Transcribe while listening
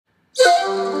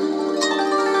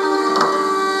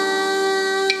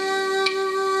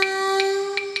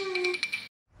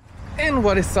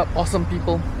What is up, awesome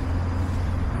people?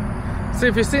 So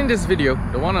if you've seen this video,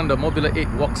 the one on the Mobula 8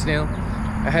 Walksnail,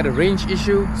 I had a range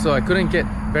issue, so I couldn't get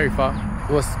very far.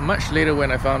 It was much later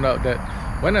when I found out that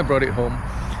when I brought it home,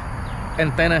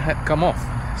 antenna had come off.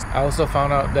 I also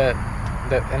found out that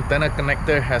that antenna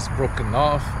connector has broken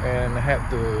off, and I had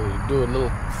to do a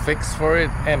little fix for it,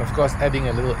 and of course adding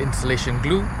a little insulation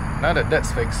glue. Now that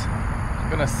that's fixed, I'm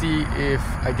gonna see if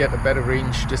I get a better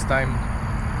range this time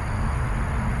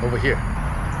over here.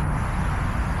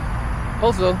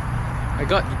 Also, I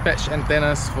got the patch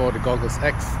antennas for the Goggles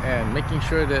X, and making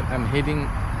sure that I'm heading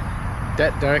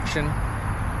that direction,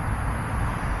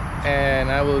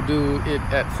 and I will do it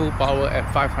at full power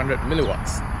at 500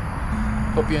 milliwatts.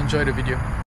 Hope you enjoy the video.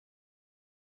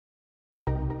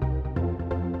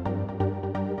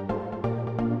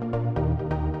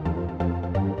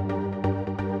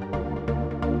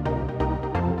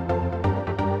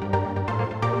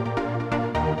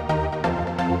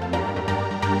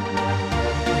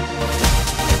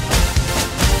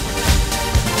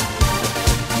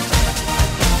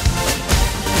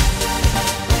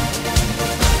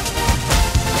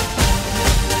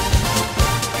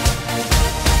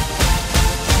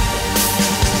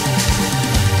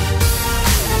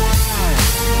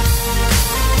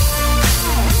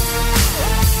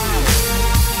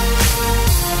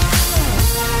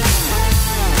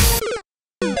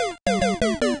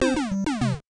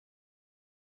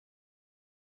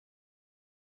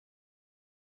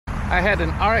 I had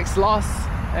an RX loss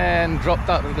and dropped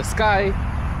out of the sky.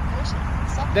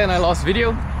 Then I lost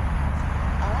video.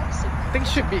 I think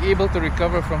should be able to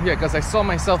recover from here because I saw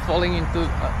myself falling into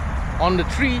on the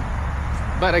tree,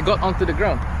 but I got onto the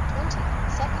ground. 20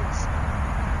 seconds.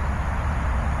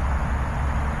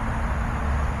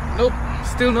 Nope,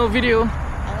 still no video.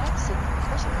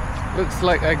 Looks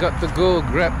like I got to go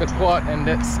grab the quad, and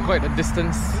that's quite a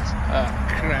distance.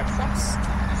 Crap.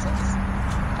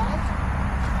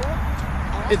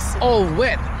 It's all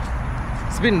wet.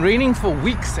 It's been raining for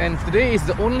weeks, and today is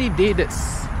the only day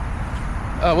that's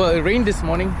well, it rained this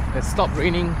morning. It stopped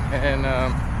raining, and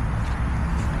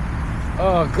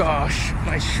oh gosh,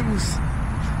 my shoes.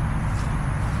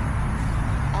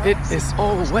 It is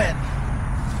all wet.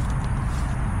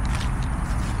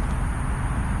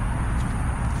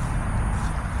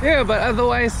 Yeah, but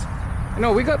otherwise, you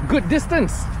know, we got good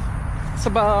distance. It's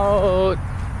about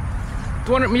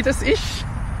 200 meters ish.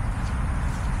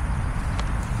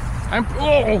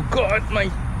 Oh god,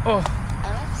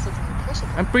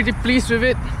 I'm pretty pleased with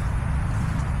it.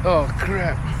 Oh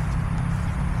crap,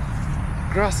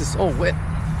 grass is all wet.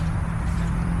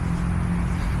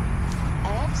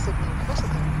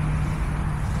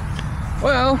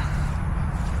 Well,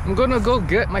 I'm gonna go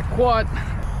get my quad.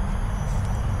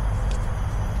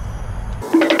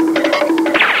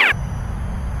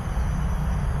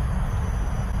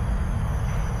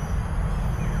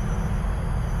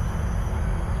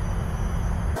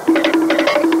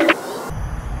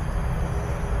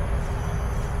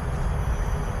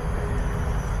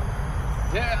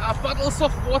 There are puddles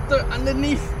of water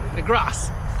underneath the grass.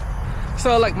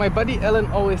 So like my buddy Alan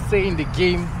always say in the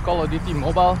game Call of Duty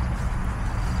Mobile,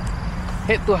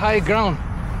 head to high ground.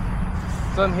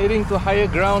 So I'm heading to higher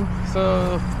ground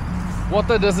so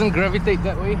water doesn't gravitate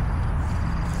that way.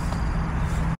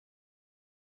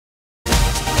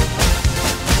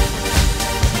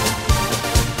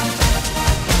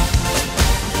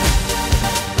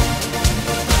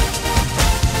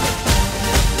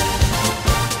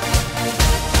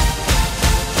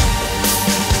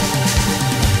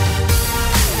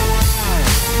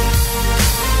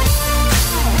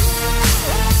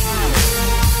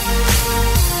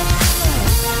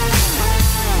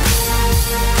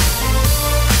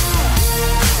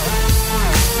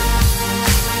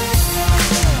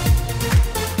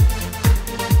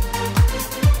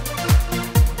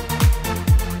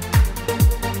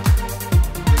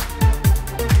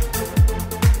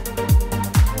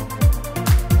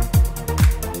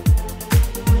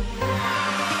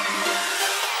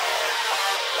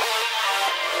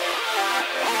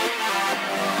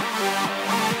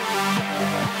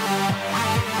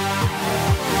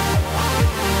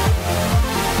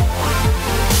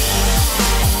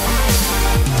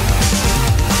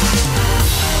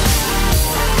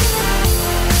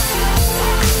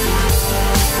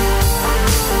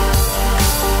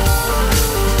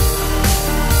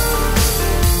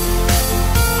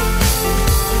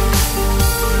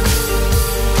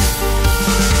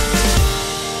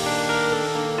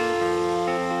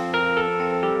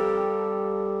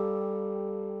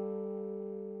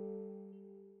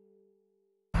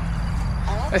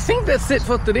 I think that's it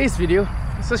for today's video.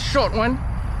 It's a short one,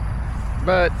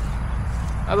 but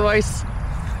Otherwise,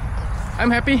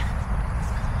 I'm happy.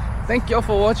 Thank you all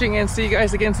for watching and see you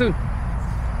guys again soon.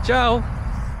 Ciao.